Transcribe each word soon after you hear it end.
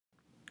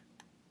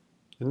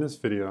In this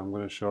video, I'm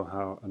going to show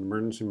how an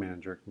emergency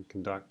manager can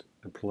conduct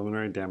a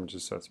preliminary damage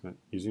assessment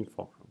using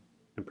Fulcrum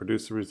and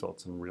produce the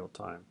results in real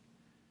time,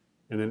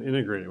 and then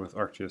integrate it with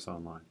ArcGIS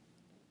Online.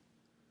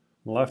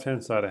 On the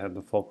left-hand side, I have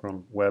the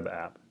Fulcrum web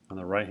app. On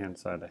the right-hand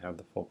side, I have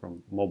the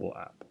Fulcrum mobile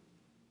app.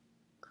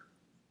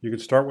 You could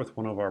start with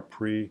one of our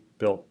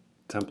pre-built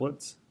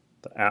templates,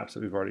 the apps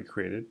that we've already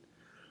created.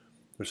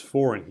 There's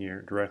 4 in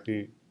here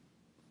directly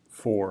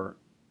for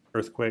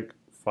earthquake,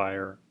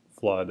 fire,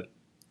 flood,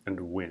 and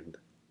wind.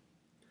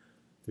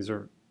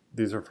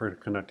 These are for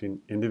conducting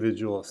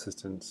individual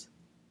assistance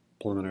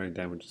preliminary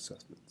damage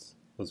assessments.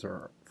 Those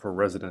are for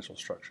residential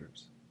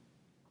structures.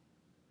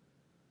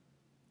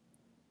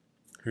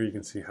 Here you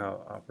can see how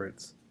it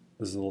operates.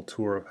 This is a little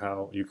tour of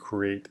how you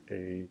create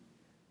a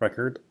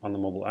record on the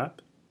mobile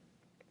app.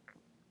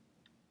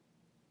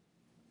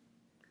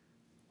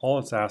 All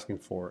it's asking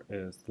for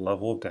is the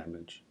level of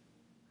damage.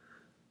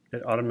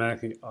 It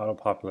automatically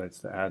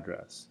auto-populates the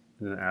address,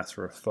 and then it asks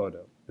for a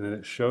photo, and then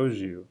it shows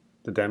you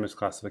the damage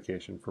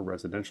classification for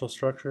residential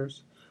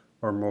structures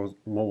or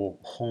mobile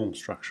home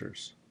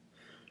structures.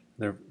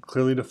 They're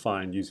clearly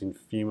defined using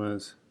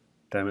FEMA's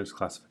damage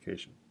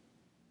classification.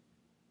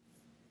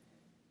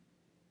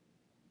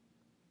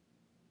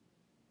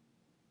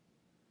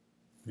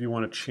 If you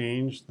want to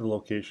change the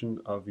location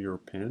of your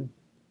pin,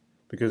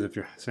 because if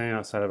you're standing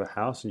outside of a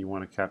house and you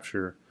want to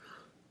capture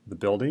the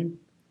building,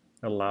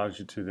 it allows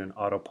you to then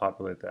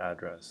auto-populate the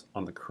address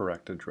on the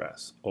correct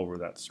address over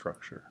that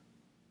structure.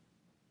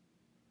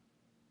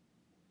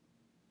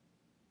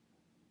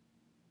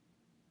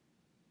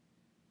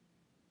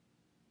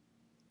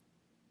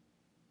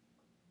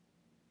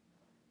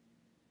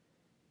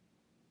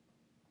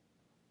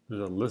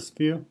 There's a list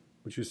view,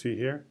 which you see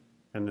here,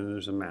 and then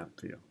there's a map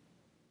view.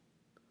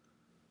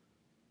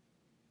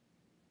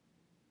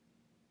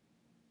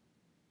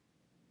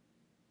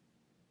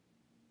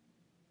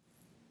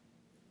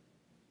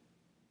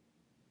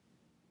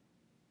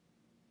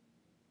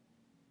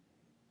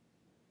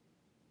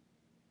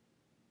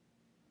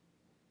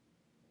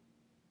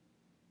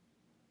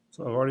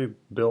 So I've already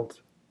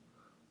built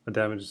a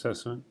damage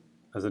assessment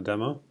as a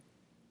demo.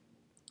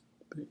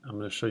 I'm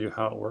going to show you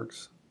how it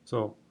works.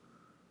 So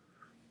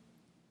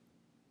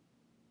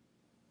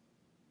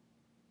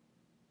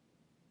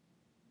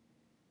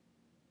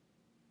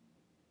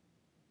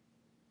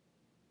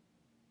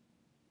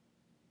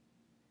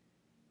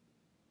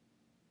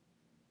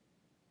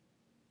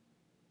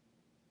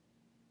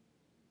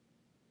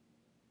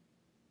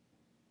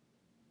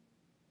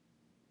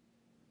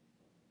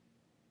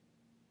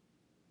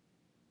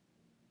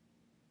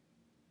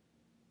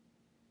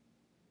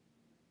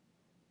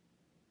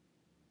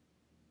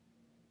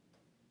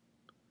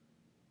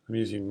I'm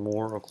using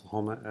Moore,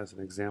 Oklahoma as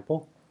an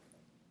example.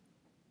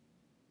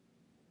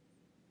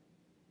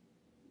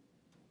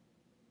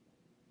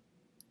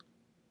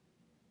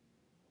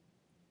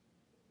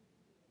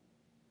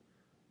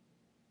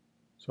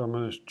 So I'm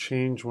going to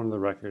change one of the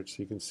records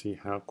so you can see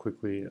how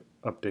quickly it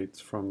updates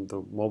from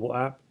the mobile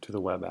app to the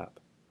web app.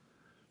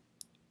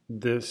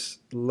 This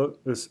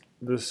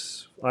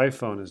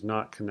iPhone is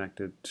not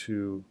connected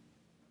to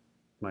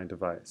my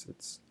device.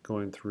 It's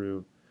going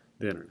through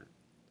the internet.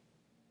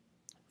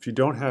 If you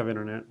don't have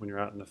internet when you're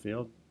out in the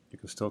field, you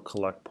can still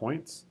collect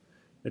points.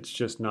 It's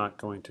just not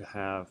going to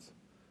have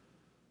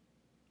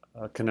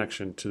a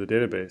connection to the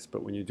database,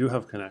 but when you do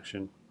have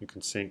connection, you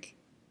can sync,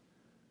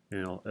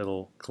 and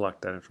it'll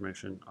collect that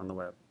information on the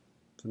web.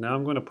 So now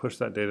I'm going to push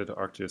that data to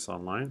ArcGIS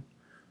Online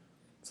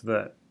so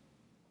that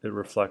it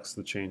reflects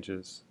the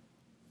changes.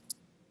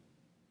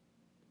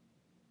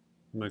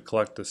 I'm going to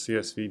collect the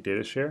CSV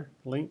data share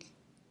link.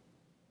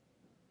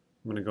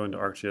 I'm going to go into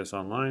ArcGIS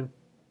Online.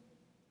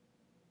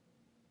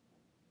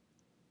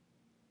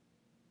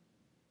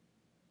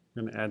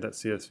 I'm going to add that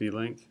CSV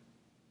link.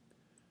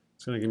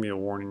 It's going to give me a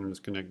warning. I'm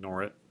just going to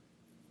ignore it.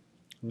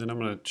 And then I'm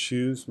going to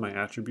choose my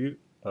attribute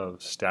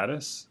of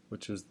status,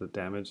 which is the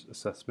damage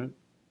assessment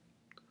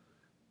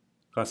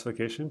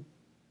classification.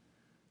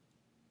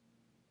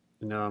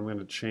 And now I'm going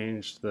to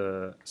change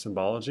the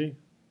symbology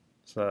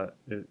so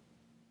that it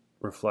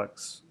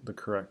reflects the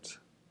correct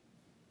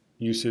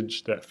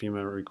usage that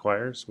FEMA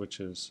requires, which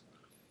is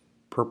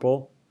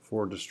purple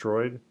for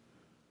destroyed,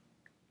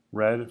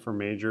 red for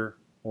major,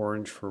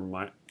 orange for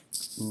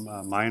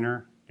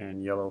minor,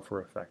 and yellow for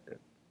affected.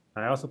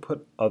 I also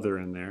put other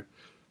in there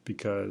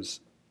because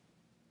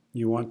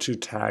you want to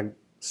tag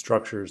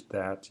structures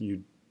that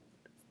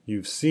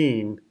you've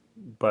seen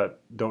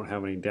but don't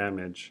have any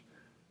damage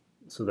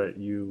so that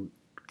you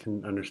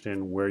can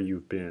understand where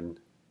you've been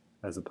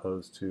as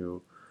opposed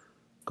to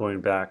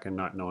going back and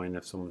not knowing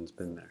if someone's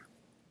been there.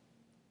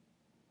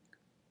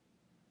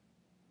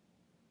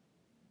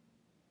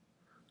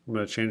 I'm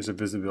going to change the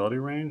visibility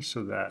range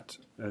so that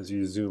as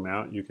you zoom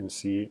out you can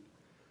see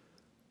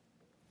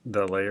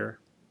the layer.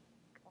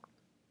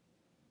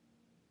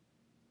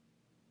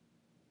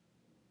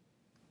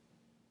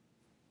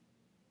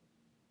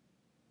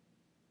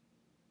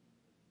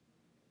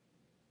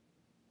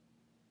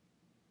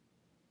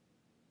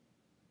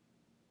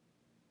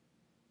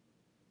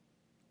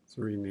 Let's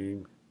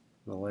rename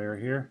the layer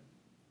here.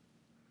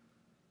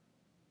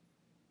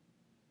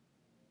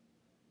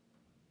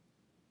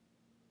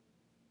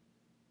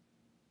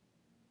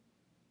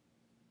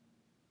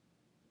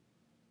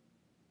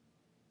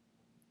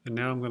 And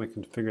now I'm going to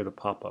configure the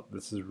pop-up.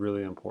 This is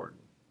really important.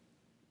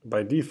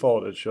 By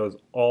default, it shows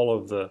all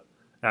of the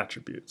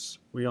attributes.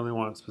 We only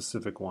want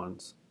specific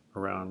ones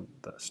around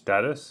the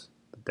status,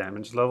 the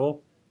damage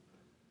level,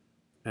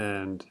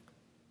 and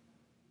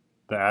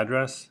the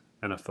address,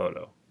 and a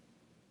photo.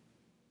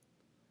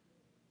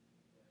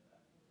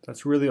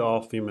 That's really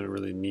all FEMA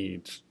really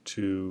needs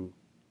to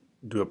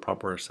do a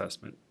proper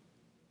assessment,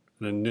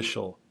 an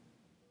initial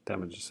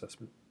damage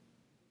assessment.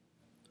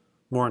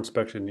 More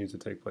inspection needs to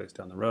take place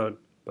down the road,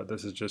 but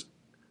this is just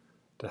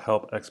to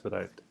help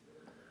expedite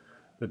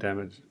the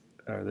damage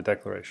or the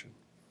declaration.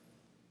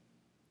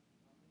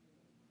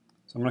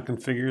 So I'm going to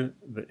configure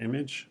the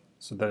image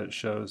so that it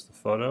shows the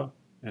photo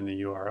and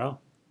the URL.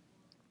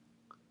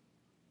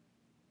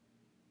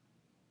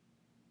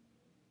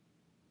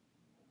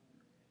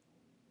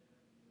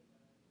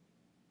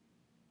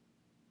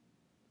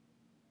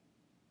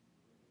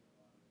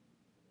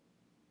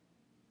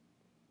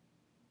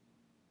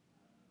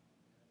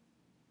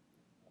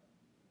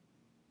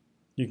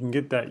 You can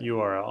get that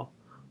URL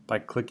by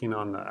clicking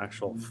on the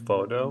actual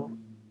photo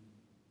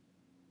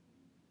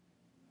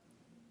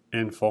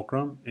in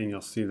Fulcrum, and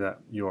you'll see that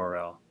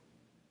URL.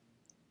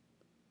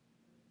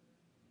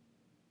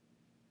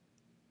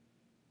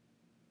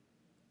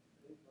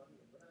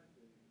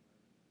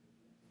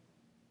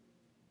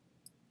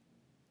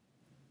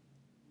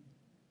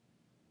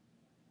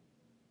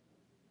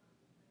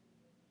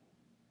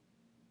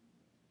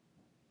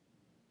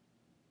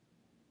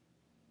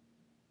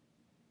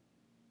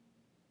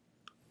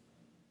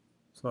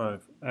 So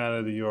I've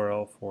added the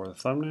URL for the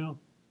thumbnail,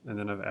 and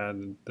then I've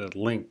added the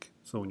link.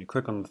 So when you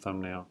click on the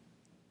thumbnail,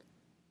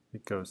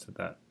 it goes to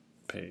that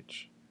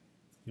page.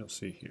 You'll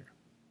see here.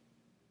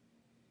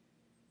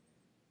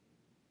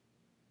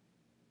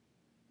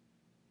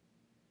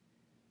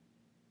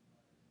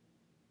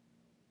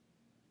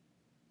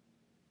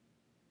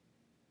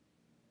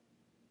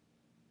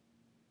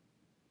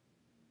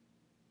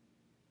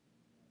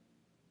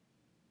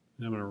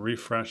 And I'm going to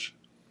refresh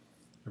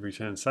every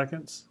 10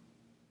 seconds.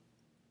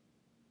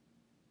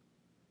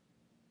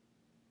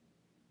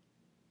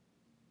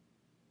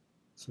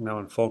 So now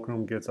when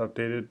Fulcrum gets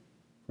updated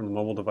from the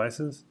mobile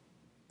devices,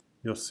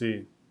 you'll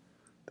see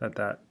that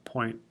that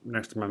point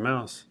next to my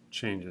mouse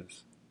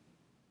changes.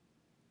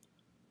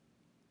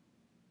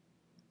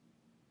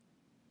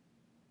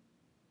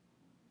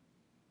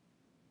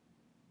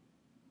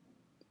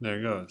 There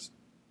it goes.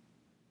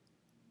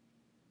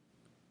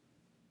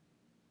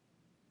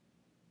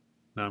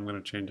 Now I'm going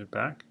to change it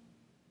back.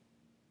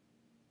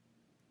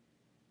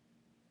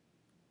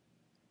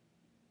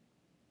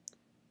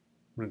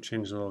 I'm going to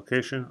change the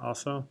location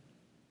also.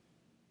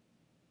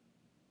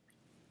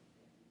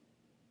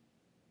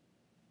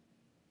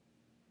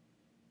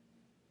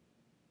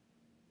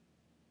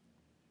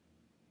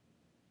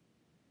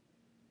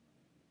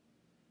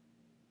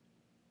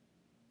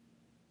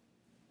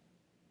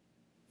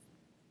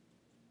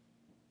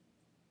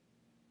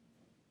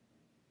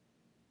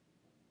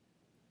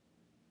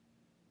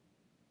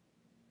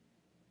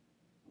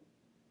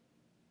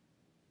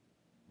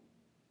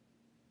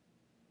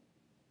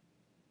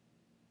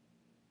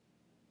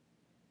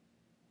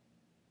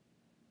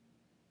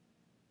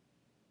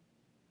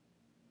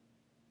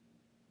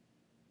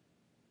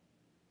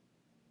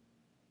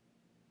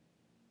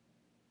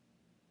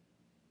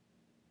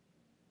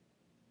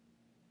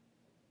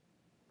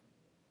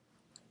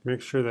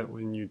 Make sure that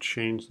when you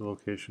change the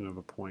location of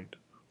a point,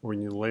 or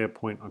when you lay a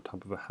point on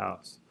top of a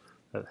house,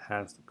 that it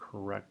has the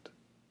correct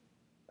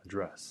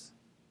address.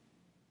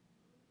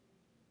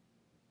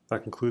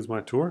 That concludes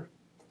my tour.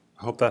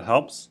 I hope that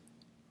helps.